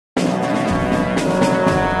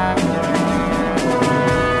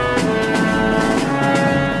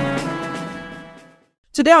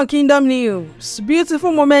Today on Kingdom News,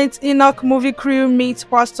 beautiful moment Enoch movie crew meets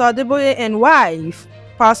Pastor Adeboye and wife,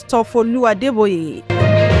 Pastor Folu Adeboye.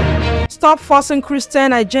 Stop forcing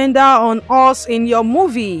Christian agenda on us in your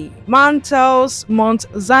movie, man tells Mount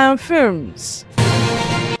Zion Films.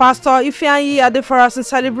 Pastor Ifeanyi Adefarasin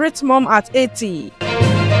celebrates mom at 80.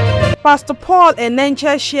 Pastor Paul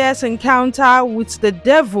Enenche shares encounter with the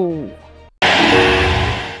devil.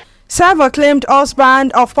 Self-acclaimed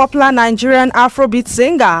husband of popular Nigerian Afrobeat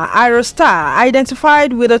singer Iro Star,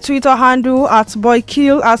 identified with a Twitter handle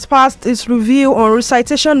 @boykill, has passed his review on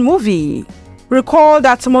Recitation movie. Recall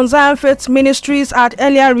that Mount Zion Faith Ministries had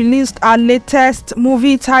earlier released our latest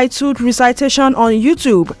movie titled Recitation on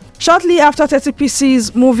YouTube, shortly after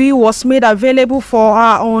 30pc's movie was made available for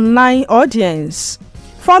our online audience.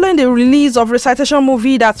 Following the release of Recitation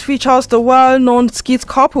movie that features the well-known skit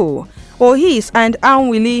couple, Ohis and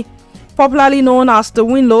Anwili, popularly known as the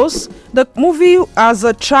Winlows, the movie has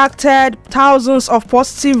attracted thousands of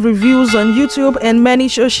positive reviews on YouTube and many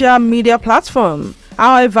social media platforms.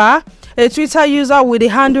 However, a Twitter user with the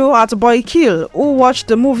handle @boykill who watched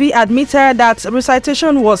the movie admitted that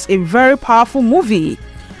Recitation was a very powerful movie,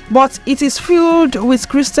 but it is filled with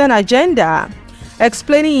Christian agenda.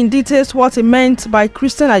 Explaining in details what he meant by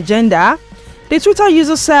Christian agenda, the Twitter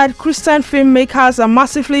user said Christian filmmakers are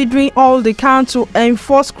massively doing all they can to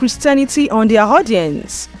enforce Christianity on their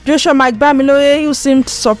audience. Joshua Bamiloye, who seemed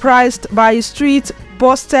surprised by his tweet,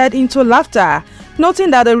 bursted into laughter,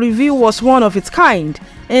 noting that the review was one of its kind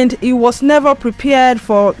and he was never prepared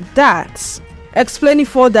for that. Explaining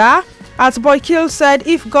further, @boykill said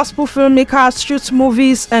if gospel filmmakers shoot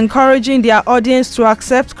movies encouraging their audience to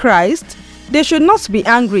accept Christ, they should not be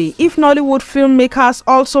angry if Nollywood filmmakers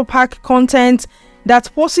also pack content that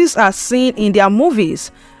poses as sin in their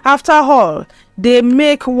movies. After all, they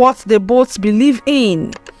make what they both believe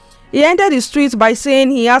in. He ended his tweet by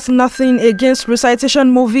saying he has nothing against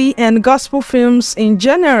Recitation movie and gospel films in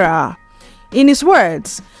general. In his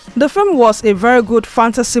words, the film was a very good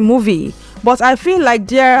fantasy movie, but I feel like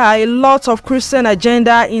there are a lot of Christian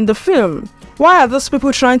agenda in the film. Why are those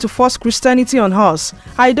people trying to force Christianity on us?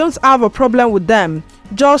 I don't have a problem with them,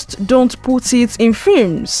 just don't put it in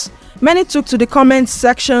films. Many took to the comments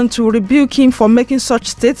section to rebuke him for making such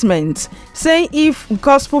statements, saying if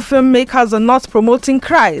gospel filmmakers are not promoting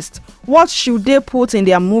Christ, what should they put in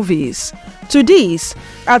their movies? To this,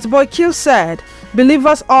 @boykill said,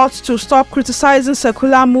 believers ought to stop criticizing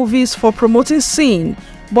secular movies for promoting sin,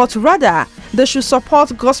 but rather they should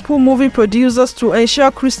support gospel movie producers to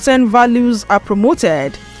ensure Christian values are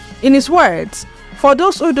promoted. In his words, for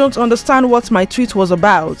those who don't understand what my tweet was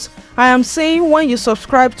about, I am saying when you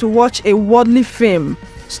subscribe to watch a worldly film,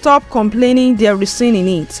 stop complaining there is sin in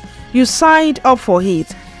it. You signed up for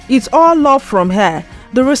it. It's all love from her.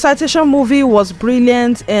 The Recitation movie was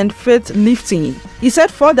brilliant and faith-lifting. He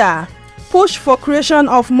said further, push for creation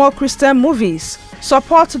of more Christian movies.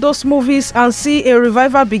 Support those movies and see a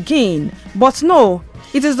revival begin. But no,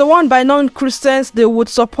 it is the one by non-Christians they would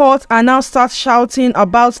support and now start shouting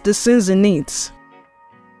about the sins in it.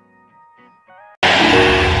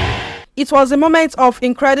 It was a moment of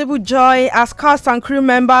incredible joy as cast and crew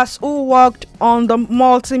members who worked on the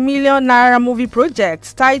multi-million naira movie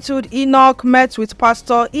project titled Enoch met with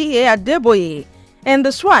Pastor Adeboye and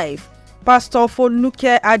his wife, Pastor Folu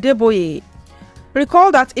Adeboye.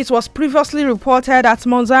 Recall that it was previously reported that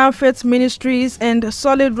Mount Zion Faith Ministries and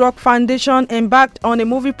Solid Rock Foundation embarked on a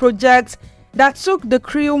movie project that took the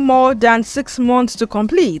crew more than 6 months to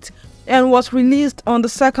complete and was released on the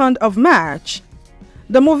 2nd of March.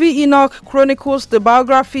 The movie Enoch chronicles the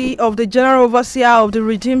biography of the General Overseer of the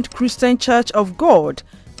Redeemed Christian Church of God,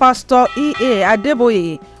 Pastor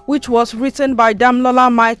Adeboye, which was written by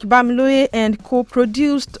Damlola Mike Bamiloye and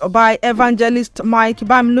co-produced by evangelist Mike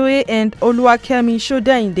Bamiloye and Oluwakemi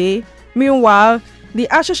Shodeinde. Meanwhile, the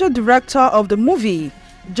associate director of the movie,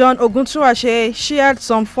 John Oguntuashe, shared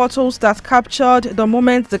some photos that captured the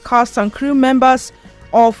moment the cast and crew members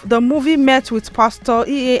of the movie met with Pastor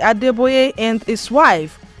Adeboye and his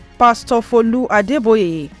wife, Pastor Folu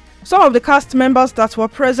Adeboye. Some of the cast members that were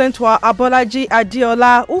present were Abolaji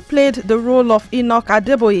Adiola, who played the role of Enoch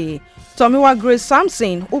Adeboye, Tomiwa Grace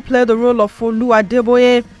Samson, who played the role of Folu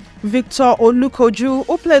Adeboye, Victor Olukoju,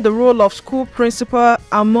 who played the role of school principal,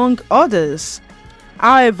 among others.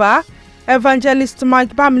 However, evangelist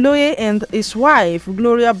Mike Bamiloye and his wife,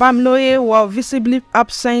 Gloria Bamiloye, were visibly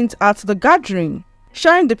absent at the gathering.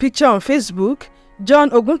 Sharing the picture on Facebook,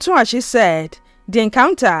 John Oguntuashe said, "The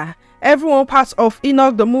encounter, everyone part of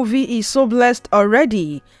Enoch the movie is so blessed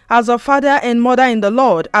already. As a father and mother in the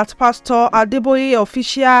Lord, at Pastor Adeboye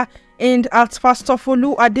official and at Pastor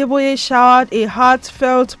Folu, Adeboye showered a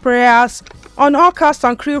heartfelt prayers on all cast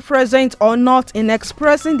and crew present or not in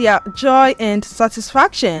expressing their joy and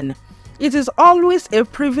satisfaction. It is always a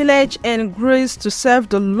privilege and grace to serve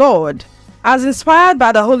the Lord. As inspired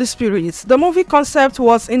by the Holy Spirit, the movie concept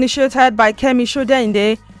was initiated by Kemi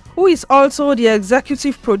Sode, who is also the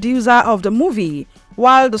executive producer of the movie,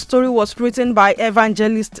 while the story was written by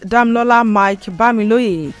evangelist Damilola Mike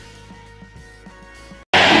Bamiloye.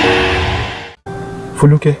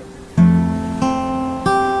 Foluke.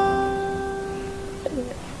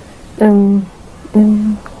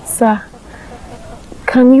 Sir,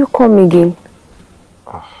 can you come again?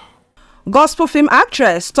 Gospel film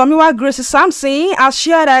actress Tomiwa Gracie Samson has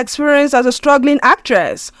shared her experience as a struggling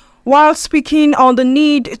actress while speaking on the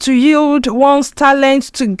need to yield one's talent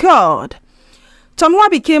to God. Tomiwa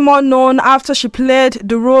became more known after she played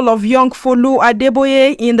the role of young Folu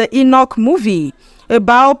Adeboye in the Enoch movie, a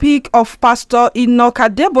biopic of Pastor Enoch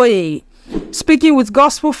Adeboye. Speaking with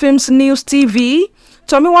Gospel Films News TV,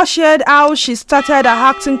 Tomiwa shared how she started her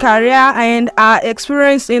acting career and her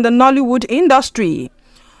experience in the Nollywood industry.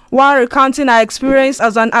 While recounting her experience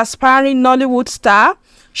as an aspiring Nollywood star,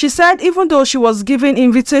 she said even though she was given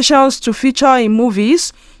invitations to feature in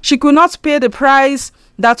movies, she could not pay the price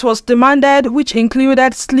that was demanded, which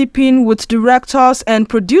included sleeping with directors and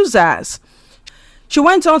producers. She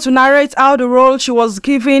went on to narrate how the role she was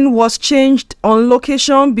given was changed on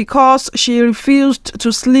location because she refused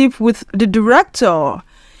to sleep with the director.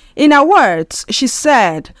 In her words, she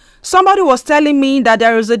said, "Somebody was telling me that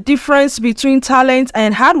there is a difference between talent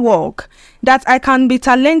and hard work, that I can be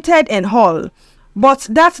talented and all, but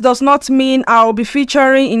that does not mean I'll be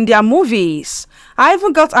featuring in their movies. I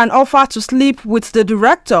even got an offer to sleep with the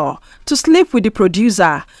director, to sleep with the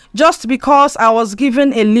producer, just because I was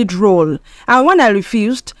given a lead role. And when I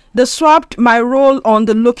refused, they swapped my role on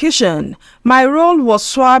the location. My role was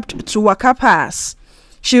swapped to Wakapas."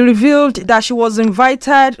 She revealed that she was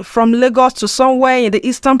invited from Lagos to somewhere in the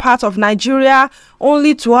eastern part of Nigeria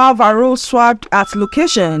only to have her role swapped at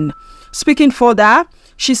location. Speaking further,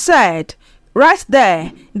 she said, "Right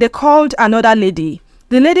there, they called another lady.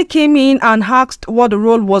 The lady came in and asked what the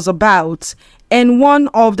role was about, and one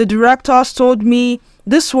of the directors told me,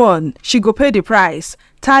 'This one, she go pay the price.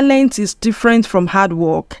 Talent is different from hard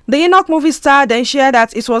work.'" The Enoch movie star then shared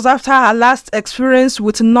that it was after her last experience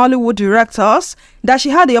with Nollywood directors that she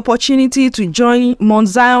had the opportunity to join Mount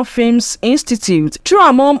Zion Films Institute through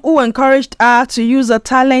her mom, who encouraged her to use her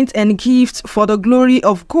talent and gift for the glory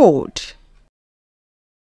of God.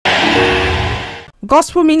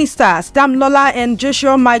 Gospel ministers Damilola and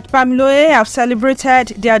Joshua Mike Bamiloye have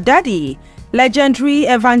celebrated their daddy, legendary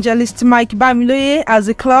evangelist Mike Bamiloye, as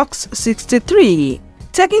he clocks 63.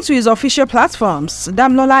 Taking to his official platforms,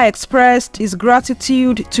 Damilola expressed his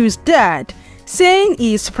gratitude to his dad, saying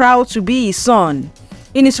he is proud to be his son.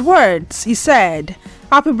 In his words, he said,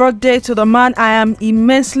 "Happy birthday to the man I am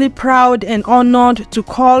immensely proud and honored to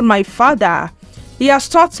call my father. He has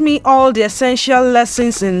taught me all the essential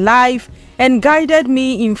lessons in life and guided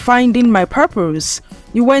me in finding my purpose."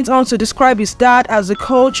 He went on to describe his dad as a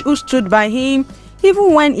coach who stood by him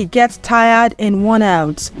even when he gets tired and worn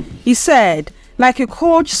out. He said, "Like a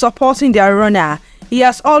coach supporting their runner, he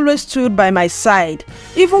has always stood by my side.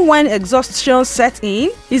 Even when exhaustion set in,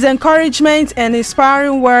 his encouragement and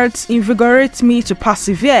inspiring words invigorate me to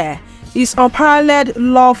persevere. His unparalleled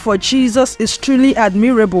love for Jesus is truly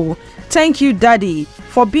admirable. Thank you, Daddy,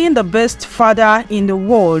 for being the best father in the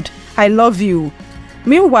world. I love you."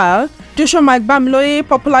 Meanwhile, Joshua Mike Bamiloye,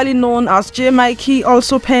 popularly known as J. Mikey,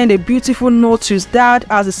 also penned a beautiful note to his dad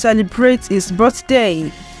as he celebrates his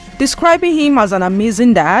birthday. Describing him as an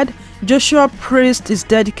amazing dad, Joshua praised his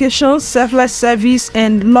dedication, selfless service,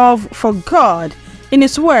 and love for God. In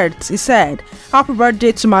his words, he said, "Happy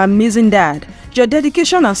birthday to my amazing dad. Your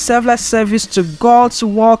dedication and selfless service to God's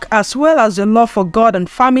work, as well as your love for God and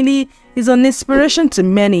family, is an inspiration to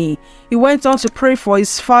many." He went on to pray for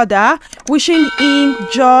his father, wishing him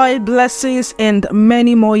joy, blessings, and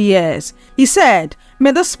many more years. He said,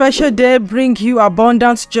 "May this special day bring you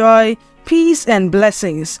abundant joy, peace, and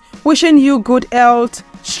blessings. Wishing you good health,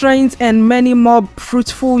 strength, and many more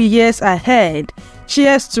fruitful years ahead.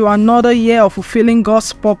 Cheers to another year of fulfilling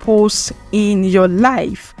God's purpose in your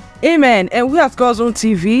life." Amen. And we at God's Own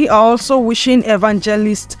TV are also wishing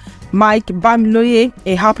evangelist Mike Bamiloye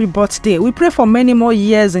a happy birthday. We pray for many more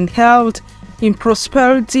years in health, in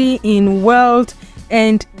prosperity, in wealth,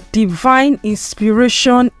 and divine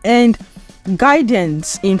inspiration, and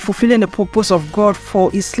guidance in fulfilling the purpose of God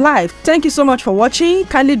for his life. Thank you so much for watching.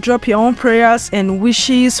 Kindly drop your own prayers and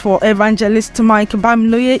wishes for Evangelist Mike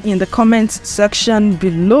Bamiloye in the comments section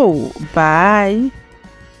below. Bye.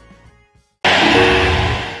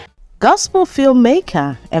 Gospel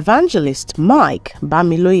filmmaker evangelist Mike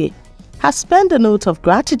Bamiloye has penned a note of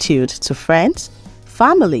gratitude to friends,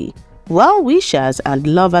 family, well-wishers and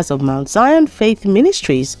lovers of Mount Zion Faith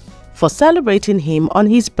Ministries for celebrating him on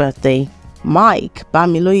his birthday. Mike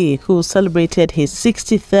Bamiloye, who celebrated his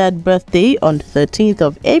 63rd birthday on 13th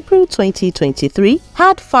of April 2023,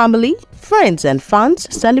 had family, friends and fans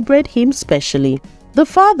celebrate him specially. The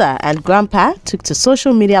father and grandpa took to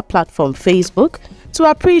social media platform Facebook to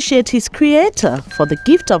appreciate his creator for the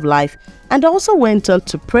gift of life and also went on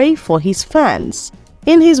to pray for his fans.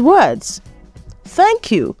 In his words, "Thank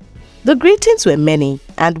you. The greetings were many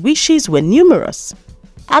and wishes were numerous.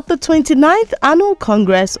 At the 29th Annual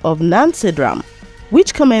Congress of Nansidram,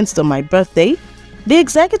 which commenced on my birthday, the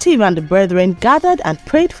executive and the brethren gathered and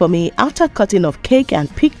prayed for me after cutting of cake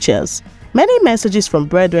and pictures. Many messages from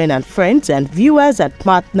brethren and friends and viewers and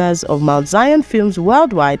partners of Mount Zion Films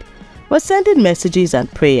worldwide were sending messages and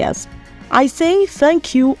prayers. I say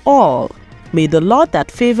thank you all. May the Lord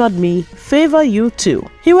that favored me favor you too."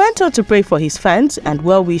 He went on to pray for his fans and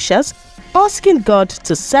well-wishers, asking God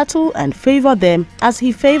to settle and favor them as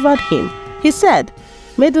he favored him. He said,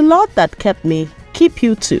 "May the Lord that kept me keep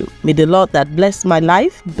you too. May the Lord that blessed my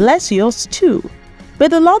life bless yours too. May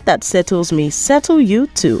the Lord that settles me settle you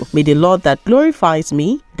too. May the Lord that glorifies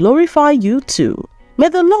me glorify you too. May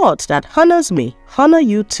the Lord that honors me honor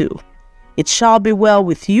you too. It shall be well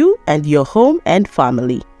with you and your home and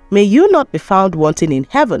family. May you not be found wanting in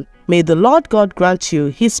heaven. May the Lord God grant you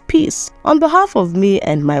his peace. On behalf of me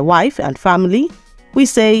and my wife and family, we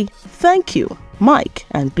say thank you, Mike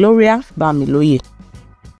and Gloria Bamiloye."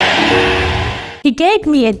 He gave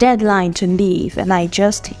me a deadline to leave and I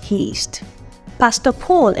just hissed. Pastor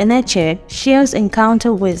Paul Enenche shares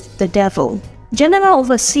encounter with the devil. General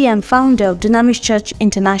Overseer and founder of Dynamic Church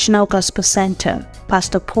International Gospel Center,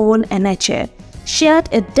 Pastor Paul Enenche, shared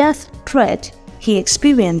a death threat he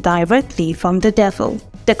experienced directly from the devil.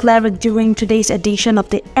 Declared during today's edition of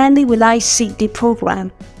the Early Will I Seek Thee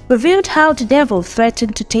program, revealed how the devil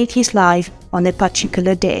threatened to take his life on a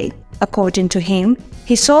particular day. According to him,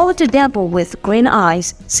 he saw the devil with green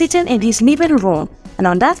eyes sitting in his living room, and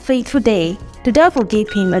on that fateful day, the devil gave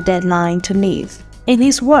him a deadline to leave. In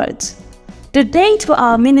his words, "The date for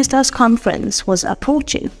our ministers' conference was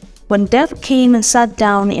approaching when death came and sat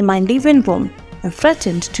down in my living room and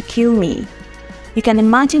threatened to kill me." You can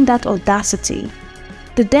imagine that audacity.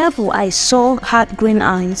 The devil I saw had green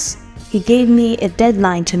eyes. He gave me a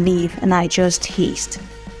deadline to leave and I just hissed.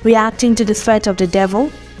 Reacting to the threat of the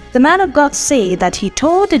devil, the man of God said that he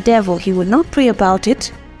told the devil he would not pray about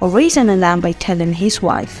it or raise an alarm by telling his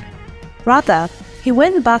wife. Rather, he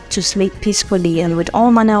went back to sleep peacefully and with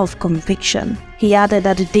all manner of conviction. He added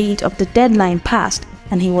that the date of the deadline passed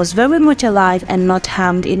and he was very much alive and not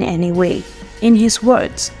harmed in any way. In his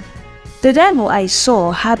words, "The devil I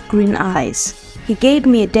saw had green eyes. He gave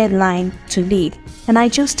me a deadline to leave and I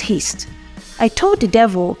just hissed. I told the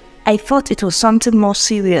devil I thought it was something more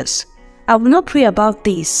serious. I will not pray about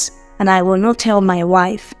this and I will not tell my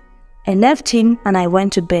wife. I left him and I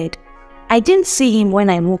went to bed. I didn't see him when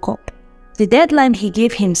I woke up. The deadline he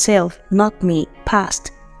gave himself, not me,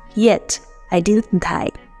 passed. Yet I didn't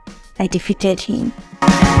die. I defeated him."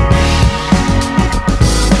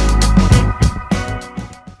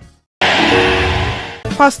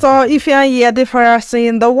 Pastor Ifeanyi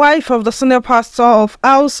Adefarasin, the wife of the senior pastor of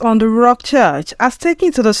House on the Rock Church, has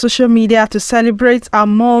taken to the social media to celebrate her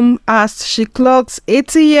mom as she clocks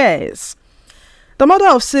 80 years. The mother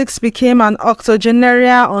of 6 became an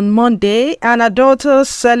octogenarian on Monday, and her daughters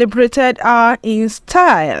celebrated her in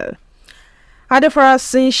style.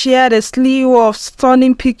 Adefarasin shared a slew of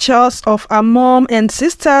stunning pictures of her mom and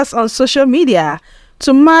sisters on social media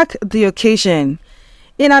to mark the occasion.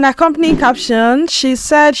 In an accompanying caption, she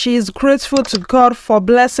said she is grateful to God for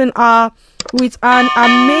blessing her with an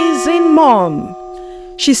amazing mom.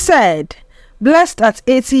 She said, "Blessed at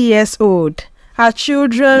 80 years old, her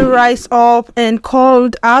children rise up and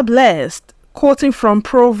called her blessed," quoting from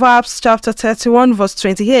Proverbs chapter 31 verse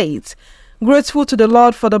 28. Grateful to the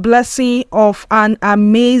Lord for the blessing of an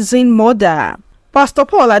amazing mother. Pastor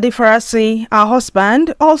Paul Adefarasin, her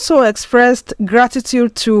husband, also expressed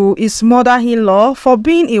gratitude to his mother-in-law for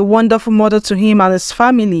being a wonderful mother to him and his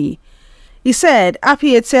family. He said,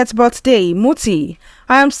 "Happy 80th birthday, Muti.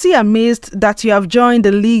 I am still amazed that you have joined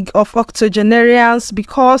the League of Octogenarians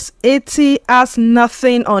because 80 has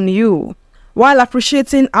nothing on you. While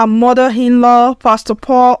appreciating her mother-in-law, Pastor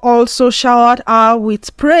Paul also showered her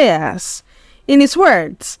with prayers. In his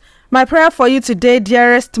words, "My prayer for you today,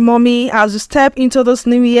 dearest mommy, as you step into this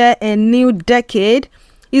new year and new decade,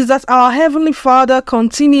 is that our Heavenly Father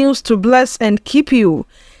continues to bless and keep you,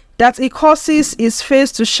 that He causes His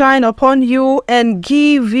face to shine upon you and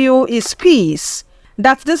give you His peace,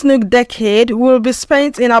 that this new decade will be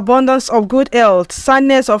spent in abundance of good health,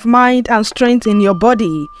 soundness of mind, and strength in your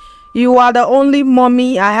body. You are the only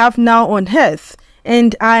mommy I have now on earth,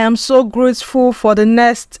 and I am so grateful for the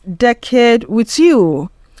next decade with you.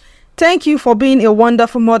 Thank you for being a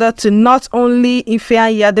wonderful mother to not only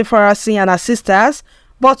Ifeanyi, Adefarasin, and her sisters,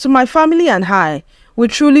 but to my family and I. We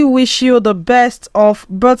truly wish you the best of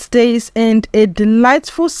birthdays and a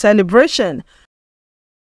delightful celebration."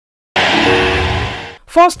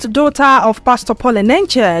 First daughter of Pastor Paul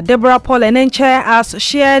Enenche, Deborah Paul Enenche, has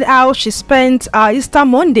shared how she spent her Easter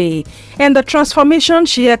Monday and the transformation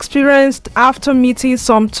she experienced after meeting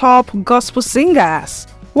some top gospel singers.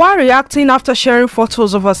 While reacting after sharing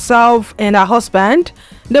photos of herself and her husband,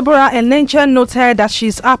 Deborah Enenche noted that she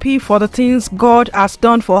is happy for the things God has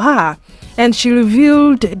done for her, and she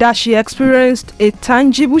revealed that she experienced a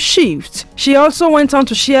tangible shift. She also went on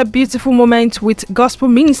to share beautiful moments with gospel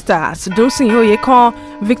ministers Dunsin Oyekan,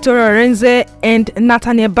 Victoria Orenze, and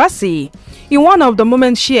Nathaniel Bassey. In one of the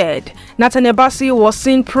moments shared, Nathaniel Bassey was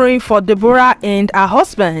seen praying for Deborah and her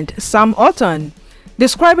husband, Sam Orton.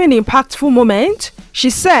 Describing the impactful moment, she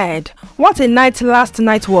said, "What a night last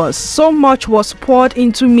night was. So much was poured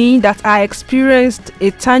into me that I experienced a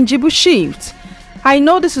tangible shift. I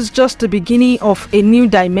know this is just the beginning of a new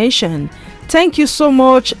dimension. Thank you so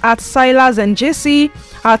much at Silas and Jesse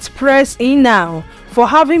at Press In Now for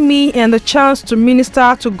having me and the chance to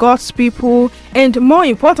minister to God's people and, more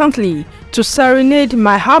importantly, to serenade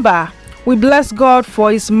my harbor. We bless God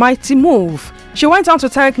for His mighty move." She went on to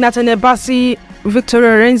thank Nathaniel Bassey, Victoria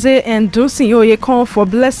Orenze, and Dunsin Oyekan for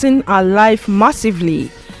blessing her life massively.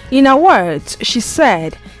 In her words, she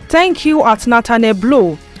said, "Thank you at Nathaniel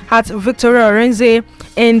Blow, at Victoria Orenze,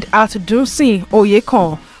 and at Dunsin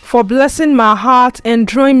Oyekan for blessing my heart and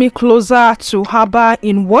drawing me closer to Haba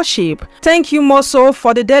in worship. Thank you more so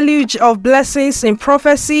for the deluge of blessings in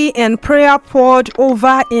prophecy and prayer poured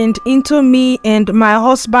over and into me and my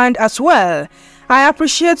husband as well. I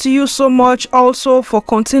appreciate you so much also for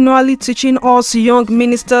continually teaching us young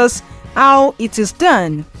ministers how it is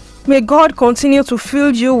done. May God continue to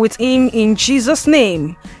fill you with Him in Jesus'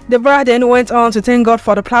 name." Deborah then went on to thank God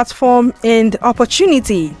for the platform and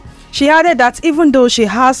opportunity. She added that even though she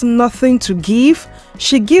has nothing to give,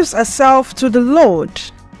 she gives herself to the Lord.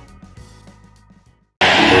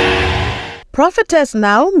 Prophetess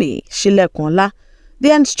Naomi Shilekunla,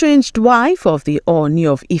 the estranged wife of the Ooni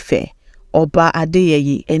of Ife, Oba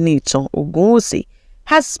Adeyeye Enitan Ogunwusi,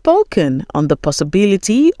 has spoken on the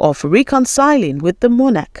possibility of reconciling with the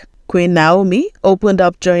monarch. Queen Naomi opened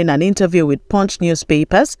up during an interview with Punch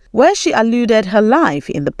newspapers where she alluded her life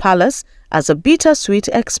in the palace as a bittersweet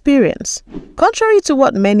experience. Contrary to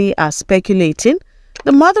what many are speculating,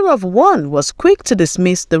 the mother of one was quick to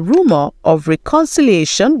dismiss the rumor of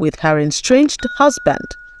reconciliation with her estranged husband.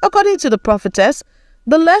 According to the prophetess,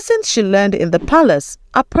 the lessons she learned in the palace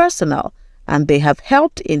are personal, and they have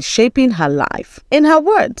helped in shaping her life. In her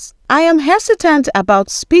words, "I am hesitant about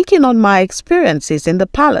speaking on my experiences in the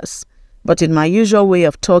palace, but in my usual way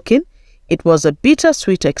of talking, it was a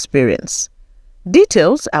bittersweet experience.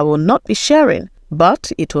 Details I will not be sharing,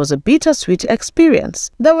 but it was a bittersweet experience.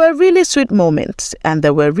 There were really sweet moments and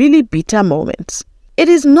there were really bitter moments. It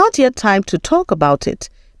is not yet time to talk about it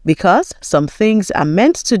because some things are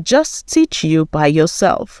meant to just teach you by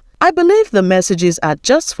yourself. I believe the messages are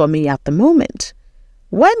just for me at the moment.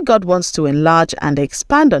 When God wants to enlarge and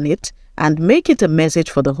expand on it and make it a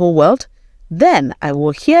message for the whole world, then I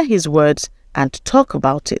will hear His words and talk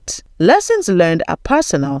about it. Lessons learned are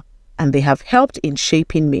personal and they have helped in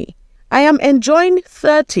shaping me. I am enjoying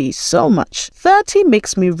 30 so much. 30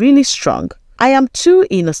 makes me really strong. I am too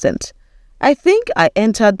innocent. I think I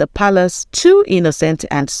entered the palace too innocent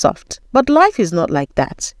and soft. But life is not like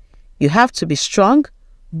that. You have to be strong,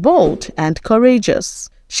 bold, and courageous."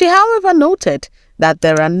 She, however, noted that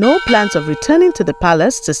there are no plans of returning to the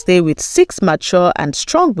palace to stay with 6 mature and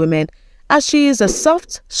strong women, as she is a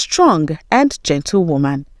soft, strong, and gentle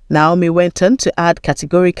woman. Naomi went on to add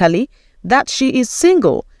categorically that she is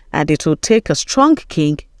single and it will take a strong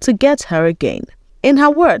king to get her again. In her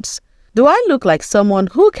words, "Do I look like someone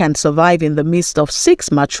who can survive in the midst of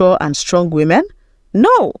 6 mature and strong women?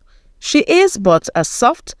 No, she is but a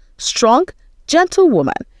soft, strong, gentle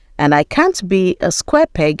woman, and I can't be a square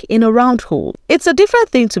peg in a round hole. It's a different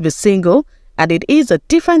thing to be single and it is a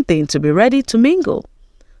different thing to be ready to mingle.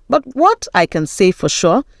 But what I can say for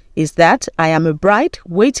sure is that I am a bride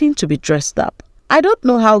waiting to be dressed up. I don't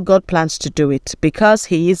know how God plans to do it because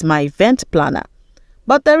He is my event planner.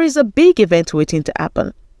 But there is a big event waiting to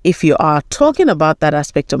happen if you are talking about that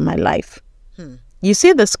aspect of my life. You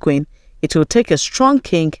see this queen, it will take a strong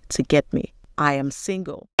king to get me. I am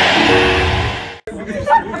single. It's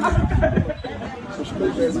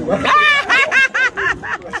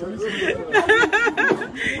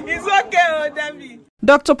okay, David.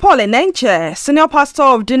 Dr. Paul Enenche, senior pastor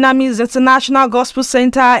of Dunamis International Gospel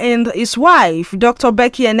Center, and his wife, Dr.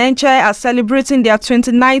 Becky Enenche, are celebrating their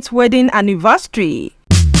 29th wedding anniversary.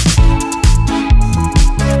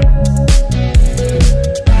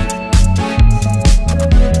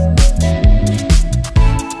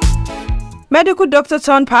 Medical doctor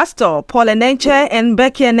turned pastor Paul Enenche and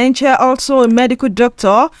Becky Enenche, also a medical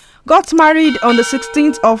doctor, got married on the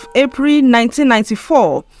 16th of April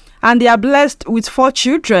 1994, and they are blessed with 4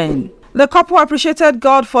 children. The couple appreciated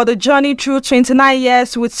God for the journey through 29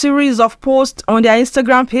 years with series of posts on their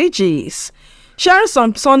Instagram pages. Sharing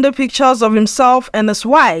some Sunday pictures of himself and his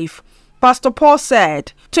wife, Pastor Paul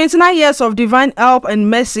said, 29 years of divine help and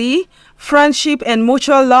mercy, friendship and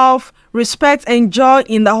mutual love, respect and joy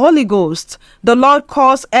in the Holy Ghost. The Lord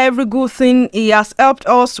cause every good thing He has helped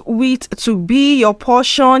us with to be your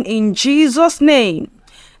portion in Jesus' name.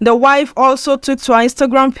 The wife also took to her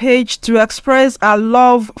Instagram page to express her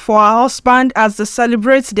love for her husband as they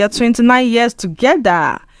celebrate their 29 years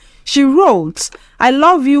together. She wrote, "I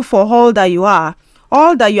love you for all that you are,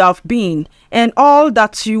 all that you have been, and all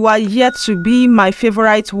that you are yet to be, my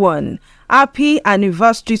favorite one. Happy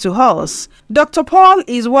anniversary to us." Dr. Paul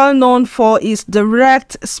is well known for his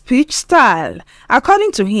direct speech style.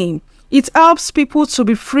 According to him, it helps people to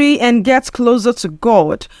be free and get closer to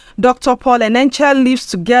God. Dr. Paul Enenche lives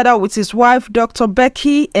together with his wife, Dr.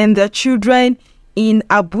 Becky, and their children in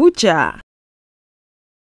Abuja.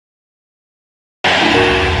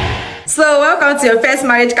 So, welcome to your first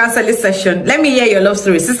marriage counseling session. Let me hear your love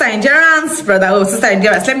story. Sister Endurance, brother, Sister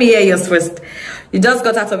Endurance, let me hear yours first. You just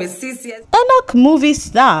got out of a 6 years. Enoch movie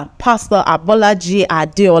star Pastor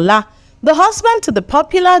Adeboye, the husband to the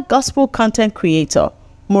popular gospel content creator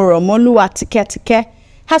Moromoluwa Tiketike,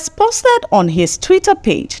 has posted on his Twitter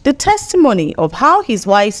page the testimony of how his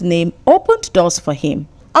wife's name opened doors for him.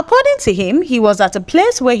 According to him, he was at a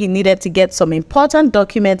place where he needed to get some important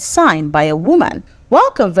documents signed by a woman.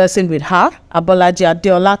 While conversing with her,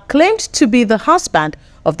 Adeboye claimed to be the husband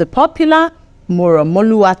of the popular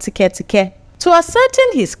Moromoluwa Tiketike. To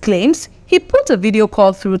ascertain his claims, he put a video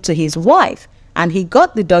call through to his wife, and he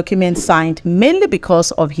got the document signed mainly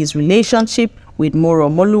because of his relationship with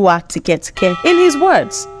Moromoluwa Tiketike. In his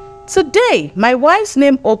words, "Today, my wife's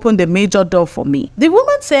name opened a major door for me." The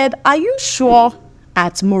woman said, "Are you sure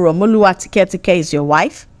at Moromoluwa Tiketike is your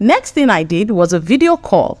wife?" Next thing I did was a video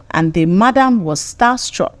call, and the madam was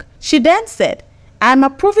starstruck. She then said, "I'm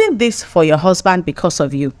approving this for your husband because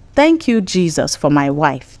of you. Thank you, Jesus, for my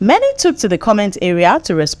wife." Many took to the comment area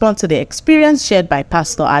to respond to the experience shared by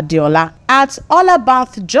Pastor Adeboye. At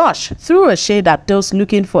Olabath Josh threw a shade at those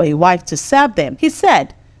looking for a wife to serve them. He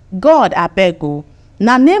said, "God abeg o,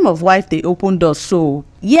 na name of wife they open doors so.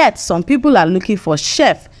 Yet some people are looking for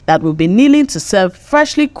chef that will be kneeling to serve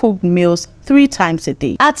freshly cooked meals 3 times a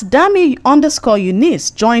day." At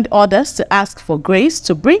Dami_Eunice joined others to ask for grace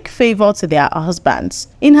to bring favor to their husbands.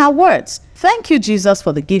 In her words, "Thank you, Jesus,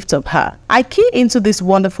 for the gift of her. I key into this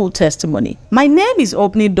wonderful testimony. My name is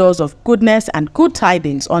opening doors of goodness and good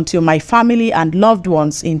tidings unto my family and loved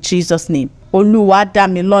ones in Jesus' name. Oluwa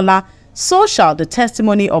Damilola, so shall the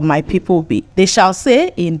testimony of my people be. They shall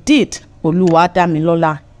say, indeed, Oluwa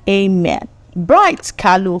Damilola. Amen." Bright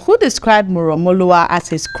Kalu, who described Moromoluwa as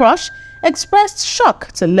his crush, expressed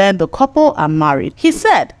shock to learn the couple are married. He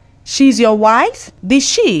said, "She's your wife? The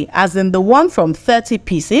she, as in the one from 30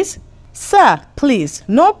 pieces? Sir, please,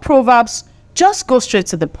 no proverbs, just go straight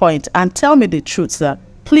to the point and tell me the truth, sir.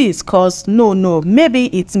 Please, cause no, maybe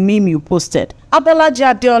it's meme you posted."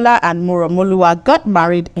 Adeboye and Moromoluwa got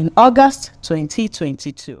married in August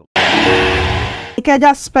 2022.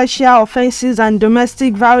 Ikeja Special Offences and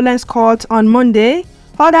Domestic Violence Court on Monday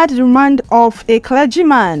ordered the remand of a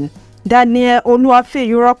clergyman, Daniel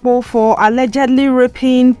Oluwafe, for allegedly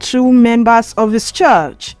raping 2 members of his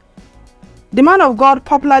church. The man of God,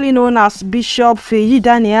 popularly known as Bishop Feyi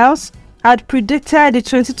Daniels, had predicted the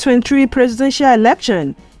 2023 presidential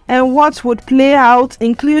election and what would play out,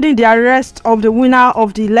 including the arrest of the winner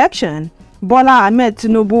of the election, Bola Ahmed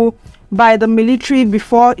Tinubu, by the military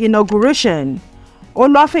before inauguration.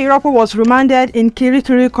 Oluwafeyiropo was remanded in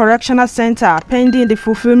Kirikiri Correctional Center pending the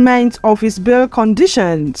fulfillment of his bail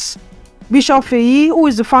conditions. Bishop Feyi, who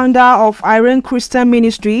is the founder of Irene Christian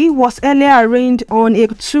Ministry, was earlier arraigned on a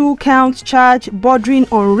 2-count charge bordering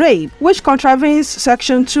on rape, which contravenes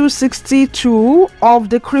Section 262 of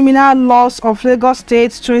the Criminal Laws of Lagos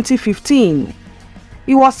State 2015.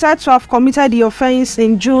 He was said to have committed the offense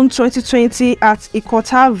in June 2020 at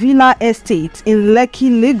Ikota Villa Estate in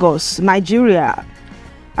Lekki, Lagos, Nigeria.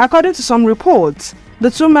 According to some reports, the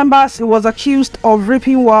 2 members he was accused of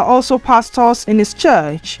raping were also pastors in his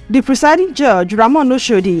church. The presiding judge, Ramon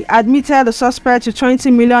Oshodi, admitted the suspect to 20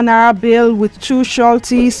 million naira bail with 2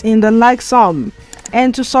 sureties in the like sum,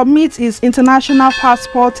 and to submit his international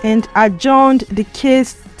passport, and adjourned the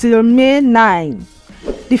case till May 9.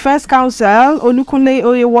 Defense counsel Olukunle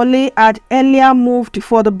Oyewole had earlier moved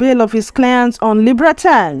for the bail of his clients on liberal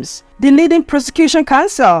terms. The leading prosecution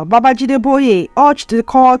counsel, Adeboye, urged the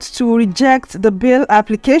court to reject the bail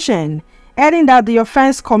application, adding that the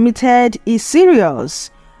offense committed is serious.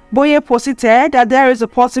 Boye posited that there is a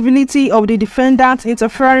possibility of the defendant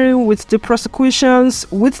interfering with the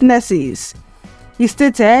prosecution's witnesses. He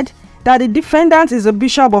stated that the defendant is a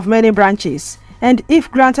bishop of many branches, and if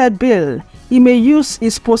granted bail, he may use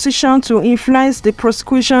his position to influence the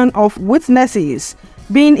prosecution of witnesses,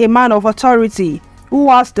 being a man of authority who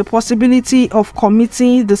has the possibility of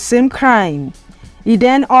committing the same crime. He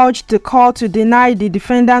then urged the court to deny the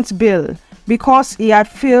defendant's bail because he had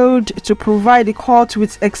failed to provide the court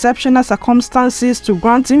with exceptional circumstances to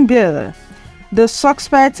grant him bail. The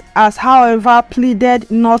suspect has, however, pleaded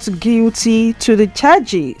not guilty to the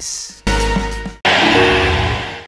charges.